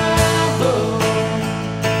revival.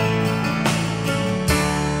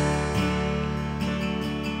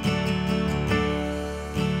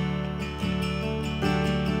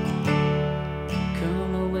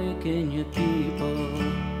 Come awaken your people,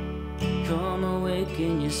 come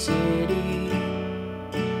awaken your city.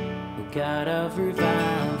 Oh God of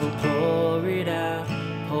revival, pour it out,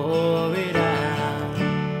 pour it out.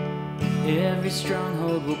 Every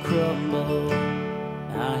stronghold will crumble,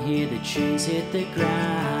 I hear the chains hit the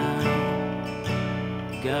ground.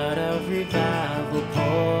 God of revival,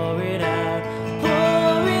 pour it out,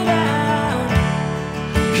 pour it out.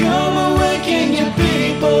 Come awaken your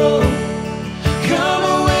people, come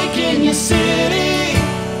awaken your city.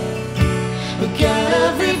 God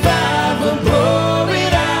of revival, pour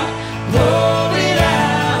it out, pour it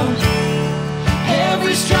out.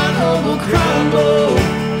 Every stronghold will crumble,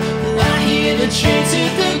 I hear the chains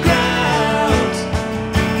hit the ground.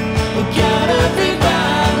 God of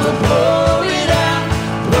revival, pour it out,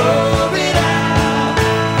 pour it out.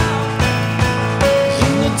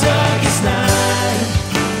 In the darkest night,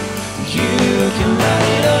 you can light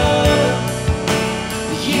it up.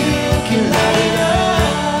 You can light it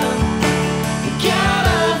up. God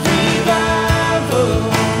of revival,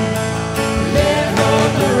 let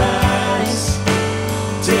hope arise.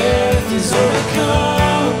 Death is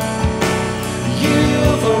overcome,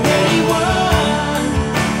 you've already won.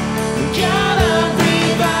 God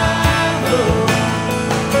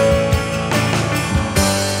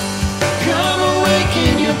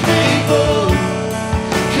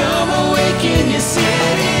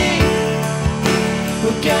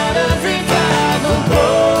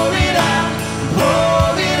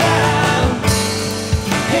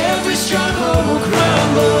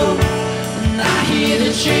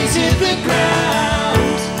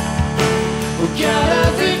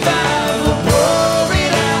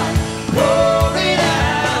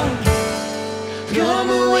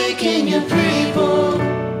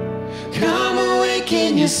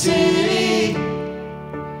city.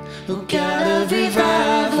 Oh God of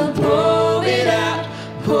revival, pour it out,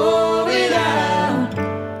 pour it out.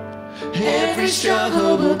 Every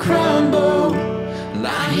stronghold will crumble, and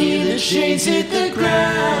I hear the chains hit the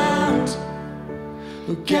ground.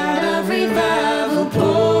 Oh God of revival,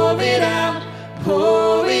 pour it out,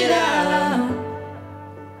 pour it out.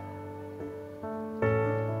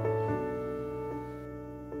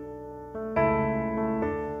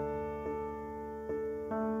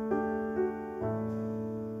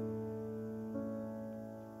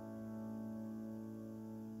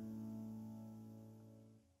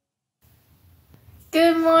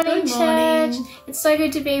 Good morning, Good morning. church. It's so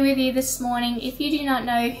good to be with you this morning. If you do not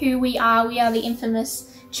know who we are the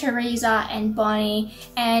infamous Teresa and Bonnie,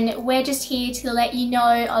 and we're just here to let you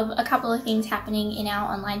know of a couple of things happening in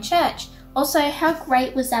our online church. Also, how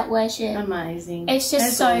great was that worship? Amazing. It's just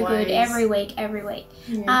As so always. good every week.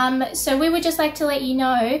 Yeah. So we would just like to let you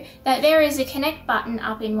know that there is a connect button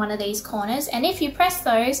up in one of these corners, and if you press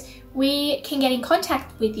those, we can get in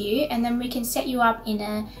contact with you, and then we can set you up in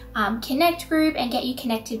a connect group and get you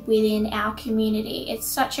connected within our community. It's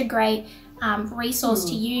such a great resource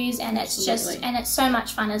to use, and it's it's so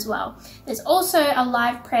much fun as well. There's also a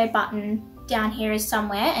live prayer button down here is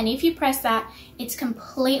somewhere, and if you press that, it's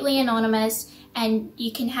completely anonymous, and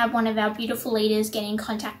you can have one of our beautiful leaders get in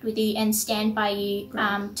contact with you and stand by you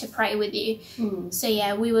to pray with you. So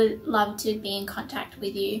yeah, we would love to be in contact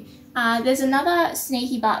with you. There's another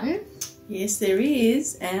sneaky button. Yes, there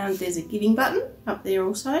is, and there's a giving button up there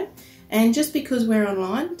also. And just because we're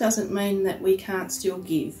online doesn't mean that we can't still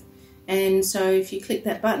give. And so if you click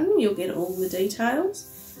that button, you'll get all the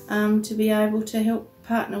details to be able to help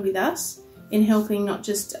partner with us in helping not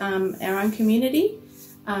just our own community,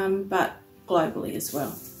 but globally as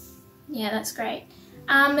well. Yeah, that's great.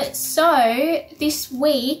 So this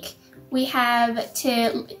week we have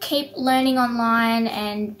to keep learning online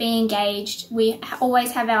and be engaged. We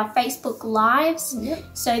always have our Facebook Lives. Yep.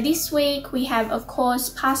 So this week we have, of course,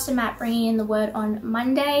 Pastor Matt bringing in the word on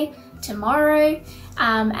Monday, tomorrow,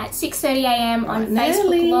 at 6:30 a.m. on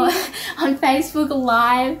Facebook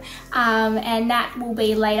Live, and that will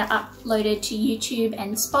be later uploaded to YouTube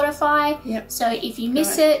and Spotify. Yep. So if you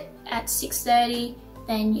miss it at 6:30,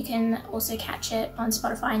 then you can also catch it on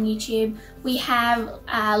Spotify and YouTube. We have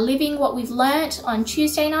Living What We've Learnt on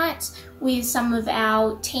Tuesday nights with some of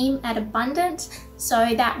our team at Abundant,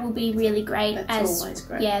 so that will be really great. That's always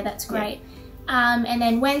great. Yeah, that's great. And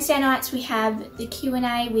then Wednesday nights we have the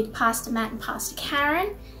Q&A with Pastor Matt and Pastor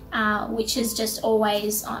Karen, which is just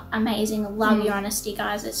always amazing. I love your honesty,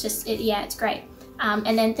 guys. It's just, it's great.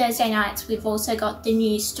 And then Thursday nights we've also got the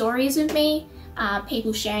new Stories of Me,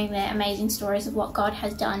 people sharing their amazing stories of what God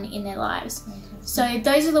has done in their lives. So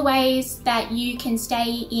those are the ways that you can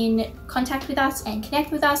stay in contact with us and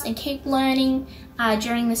connect with us and keep learning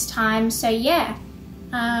during this time. So yeah.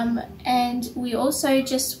 And we also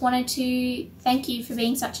just wanted to thank you for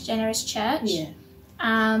being such a generous church. Yeah.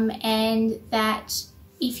 And that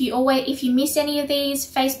if you miss any of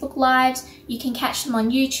these Facebook Lives, you can catch them on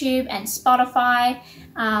YouTube and Spotify.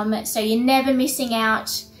 So you're never missing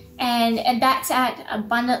out. And that's at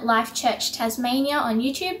Abundant Life Church Tasmania on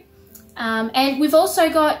YouTube. And we've also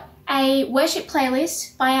got a worship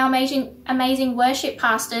playlist by our amazing worship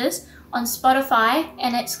pastors on Spotify,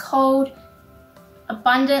 and it's called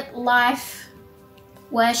Abundant Life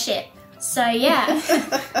Worship. So yeah,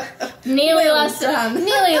 nearly lost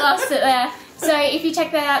it there. So if you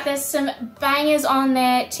check that out, there's some bangers on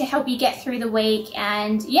there to help you get through the week.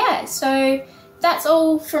 And yeah, so that's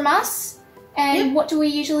all from us. And what do we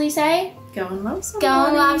usually say? Go and love somebody. Go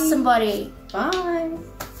and love somebody. Bye.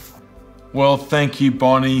 Well, thank you,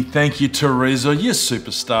 Bonnie. Thank you, Teresa. You're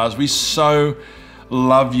superstars. We so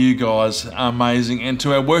love you guys. Amazing. And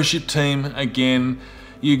to our worship team, again,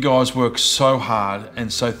 you guys work so hard,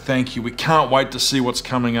 and so thank you. We can't wait to see what's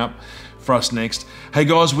coming up for us next. Hey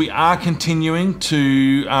guys, we are continuing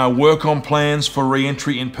to work on plans for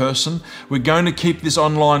re-entry in person. We're going to keep this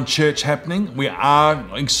online church happening. We are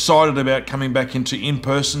excited about coming back into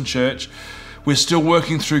in-person church. We're still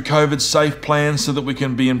working through COVID safe plans so that we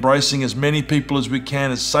can be embracing as many people as we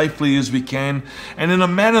can, as safely as we can, and in a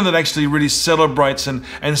manner that actually really celebrates and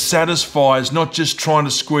satisfies, not just trying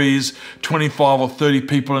to squeeze 25 or 30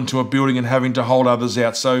 people into a building and having to hold others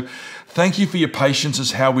out. So thank you for your patience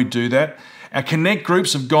as how we do that. Our Connect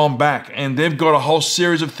groups have gone back, and they've got a whole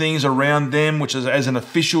series of things around them, which is as an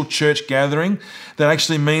official church gathering. That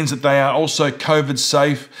actually means that they are also COVID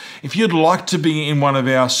safe. If you'd like to be in one of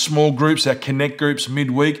our small groups, our Connect groups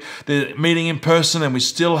midweek, they're meeting in person, and we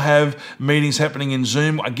still have meetings happening in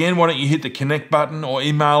Zoom. Again, why don't you hit the Connect button or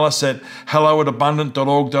email us at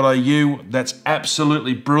hello@abundant.org.au. That's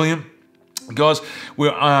absolutely brilliant. Guys, we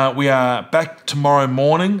are back tomorrow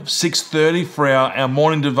morning, 6:30 for our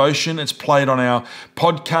morning devotion. It's played on our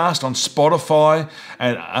podcast on Spotify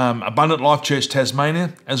at Abundant Life Church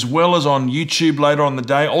Tasmania, as well as on YouTube later on the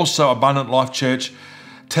day, also Abundant Life Church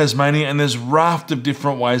Tasmania. And there's a raft of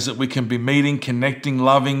different ways that we can be meeting, connecting,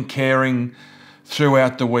 loving, caring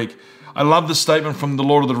throughout the week. I love the statement from the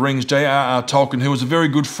Lord of the Rings, J.R.R. Tolkien, who was a very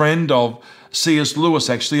good friend of C.S. Lewis,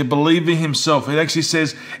 actually, a believer himself. It actually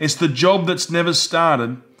says, it's the job that's never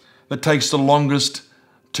started that takes the longest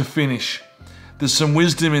to finish. There's some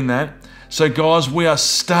wisdom in that. So guys, we are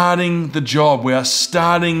starting the job. We are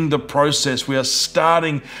starting the process. We are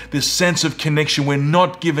starting this sense of connection. We're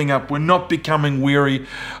not giving up. We're not becoming weary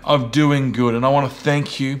of doing good. And I want to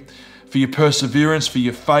thank you for your perseverance, for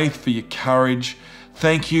your faith, for your courage.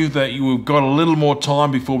 Thank you that you've got a little more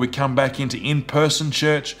time before we come back into in-person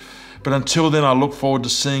church. But until then, I look forward to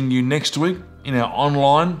seeing you next week in our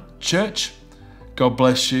online church. God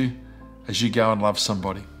bless you as you go and love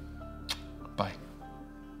somebody.